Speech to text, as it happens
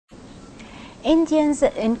Indians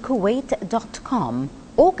in Kuwait.com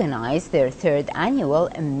organized their third annual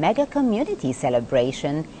mega community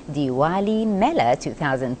celebration, Diwali Mela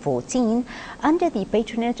 2014, under the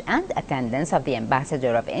patronage and attendance of the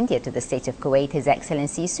Ambassador of India to the State of Kuwait, His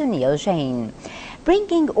Excellency Sunil Jain.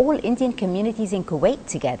 Bringing all Indian communities in Kuwait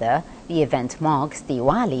together, the event marks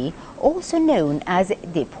Diwali, also known as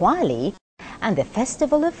Diwali, and the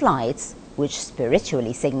Festival of Lights, which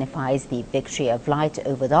spiritually signifies the victory of light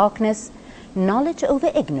over darkness, knowledge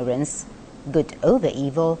over ignorance, good over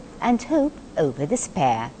evil, and hope over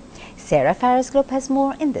despair. Sarah Farris-Globe has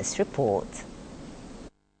more in this report.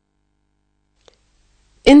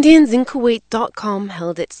 Indians in Kuwait.com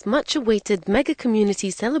held its much-awaited mega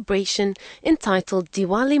community celebration entitled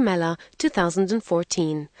Diwali Mela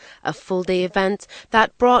 2014, a full-day event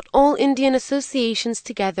that brought all Indian associations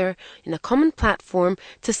together in a common platform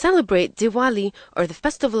to celebrate Diwali, or the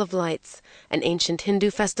Festival of Lights, an ancient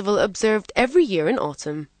Hindu festival observed every year in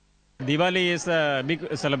autumn. Diwali is a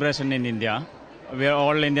big celebration in India. Where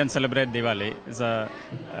all Indians celebrate Diwali. It's a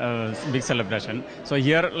big celebration. So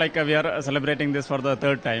here, we are celebrating this for the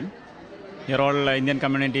third time. Here all Indian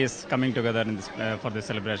community is coming together in this, for this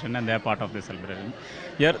celebration, and they are part of this celebration.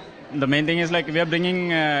 Here the main thing is we are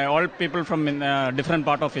bringing all people from different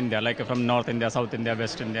part of India, like from North India, South India,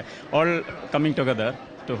 West India, all coming together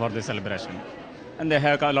for this celebration. And they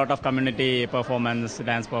have a lot of community performance,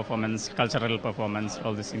 dance performance, cultural performance,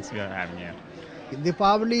 all these things we are having here.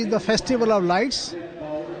 Diwali is the festival of lights.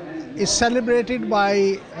 It's celebrated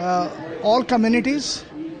by all communities,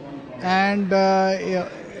 and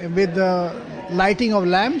with the lighting of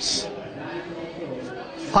lamps,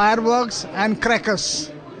 fireworks and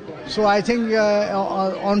crackers. So I think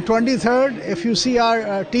on 23rd, if you see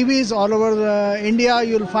our TVs all over India,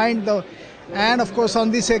 you'll find and of course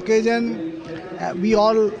on this occasion, we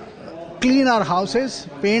all clean our houses,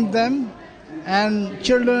 paint them, and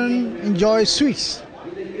children enjoy sweets,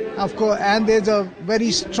 of course, and there's a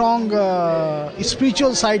very strong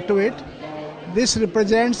spiritual side to it. This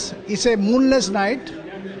represents, it's a moonless night,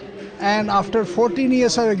 and after 14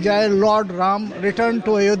 years of exile, Lord Ram returned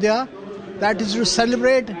to Ayodhya, that is to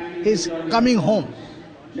celebrate his coming home.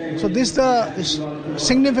 So this is the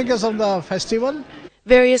significance of the festival.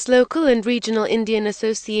 Various local and regional Indian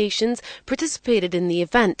associations participated in the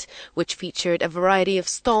event, which featured a variety of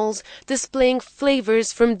stalls displaying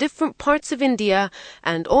flavors from different parts of India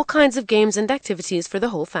and all kinds of games and activities for the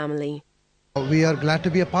whole family. We are glad to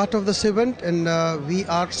be a part of this event, and we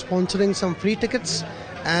are sponsoring some free tickets,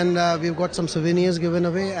 and we've got some souvenirs given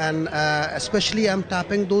away, and especially I'm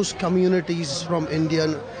tapping those communities from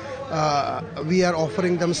India. We are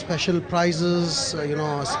offering them special prizes,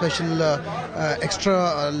 special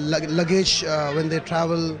extra luggage when they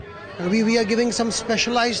travel. And we are giving some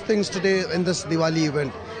specialized things today in this Diwali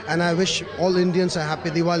event, and I wish all Indians a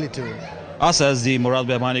happy Diwali too. Us as the Murad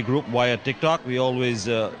Behbani group via TikTok, we always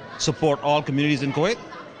support all communities in Kuwait,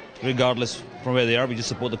 regardless from where they are. We just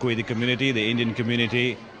support the Kuwaiti community, the Indian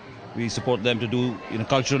community. We support them to do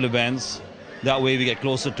cultural events. That way we get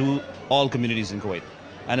closer to all communities in Kuwait.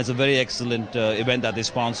 And it's a very excellent event that they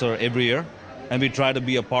sponsor every year, and we try to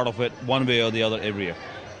be a part of it one way or the other every year.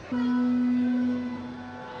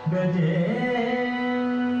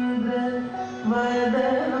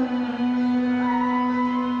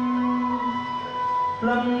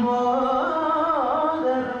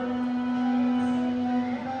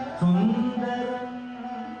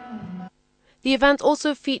 The event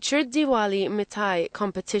also featured Diwali Mithai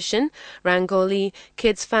competition, Rangoli,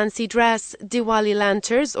 kids' fancy dress, Diwali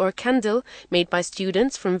lanterns or candle made by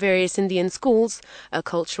students from various Indian schools, a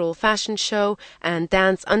cultural fashion show, and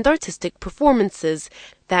dance and artistic performances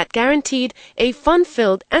that guaranteed a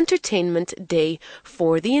fun-filled entertainment day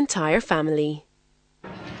for the entire family.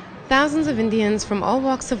 Thousands of Indians from all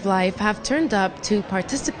walks of life have turned up to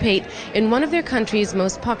participate in one of their country's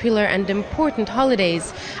most popular and important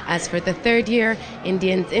holidays. As for the third year,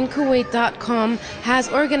 Indians in Kuwait.com has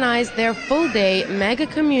organized their full-day mega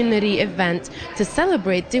community event to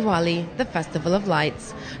celebrate Diwali, the Festival of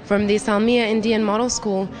Lights. From the Salmiya Indian Model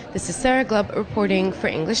School, this is Sarah Glubb reporting for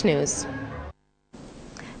English News.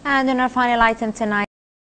 And in our final item tonight,